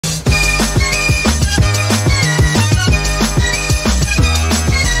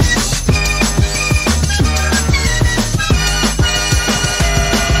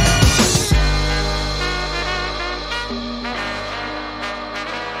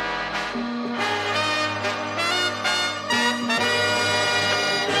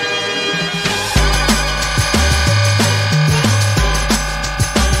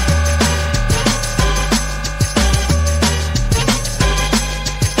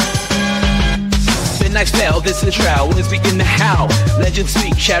night spell, this is trial. Winds begin to howl, legends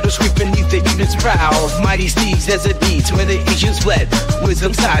speak, shadows creep beneath the evening's prow. Mighty steeds as it beats when the ancients fled.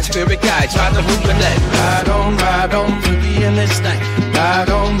 Wisdom side, spirit guides, by the moon led. Ride on through the endless night. Ride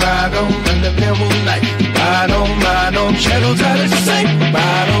on under the moonlight. Ride on, shadows out of sight.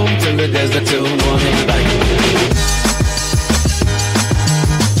 Ride on till the desert, till morning light.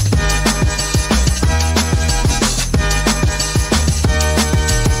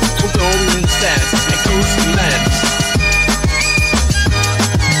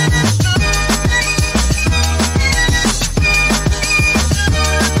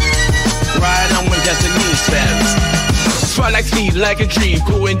 Twilight speed like a dream,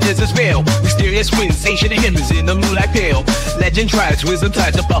 cool in desert's veil. Mysterious winds, ancient hymns in the moonlight pale. Legend tribes, wisdom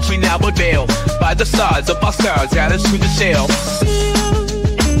tides above me now but veil. By the stars, up our stars, got us through the sail.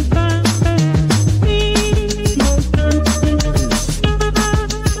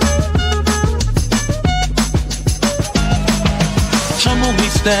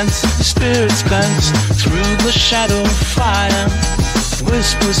 Tumbleweeds dance, spirits glance through the shadow of fire.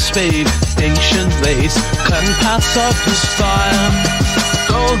 Whispers fade, ancient lace, cutting paths of fire.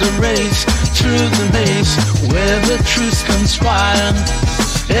 Golden rays through the maze, where the truths conspire.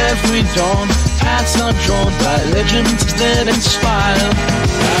 Every dawn, paths are drawn by legends that inspire.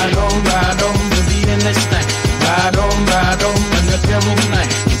 Ride on, to the endless night. Ride on, under the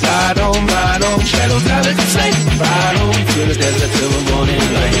moonlight. Ride on, shadows out of sight. Ride on, through the desert till the morning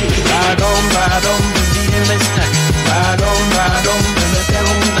light. Ride on, to the endless night. Ride on, under the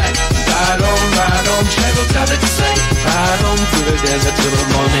moonlight. Ride on, shadows out of sight. Ride on, through the desert till the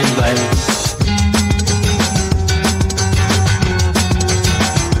morning light.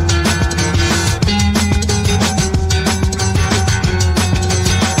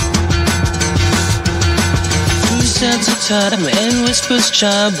 Sense of time and whispers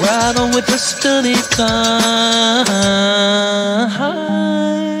chime. Ride on with the steady climb.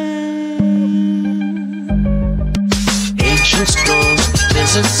 Ancient scrolls,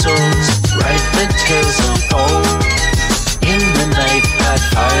 desert souls, write the tales of old. In the night, hot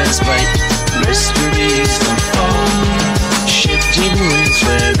fires light, mysteries unfold. Shifting winds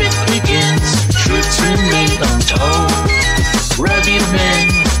where it begins, truths remain untold. Rugged men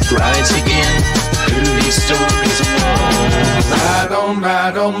rise again through these stories of old.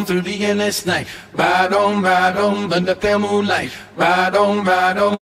 Ride on through the endless night. Ride on under the moonlight. Ride on.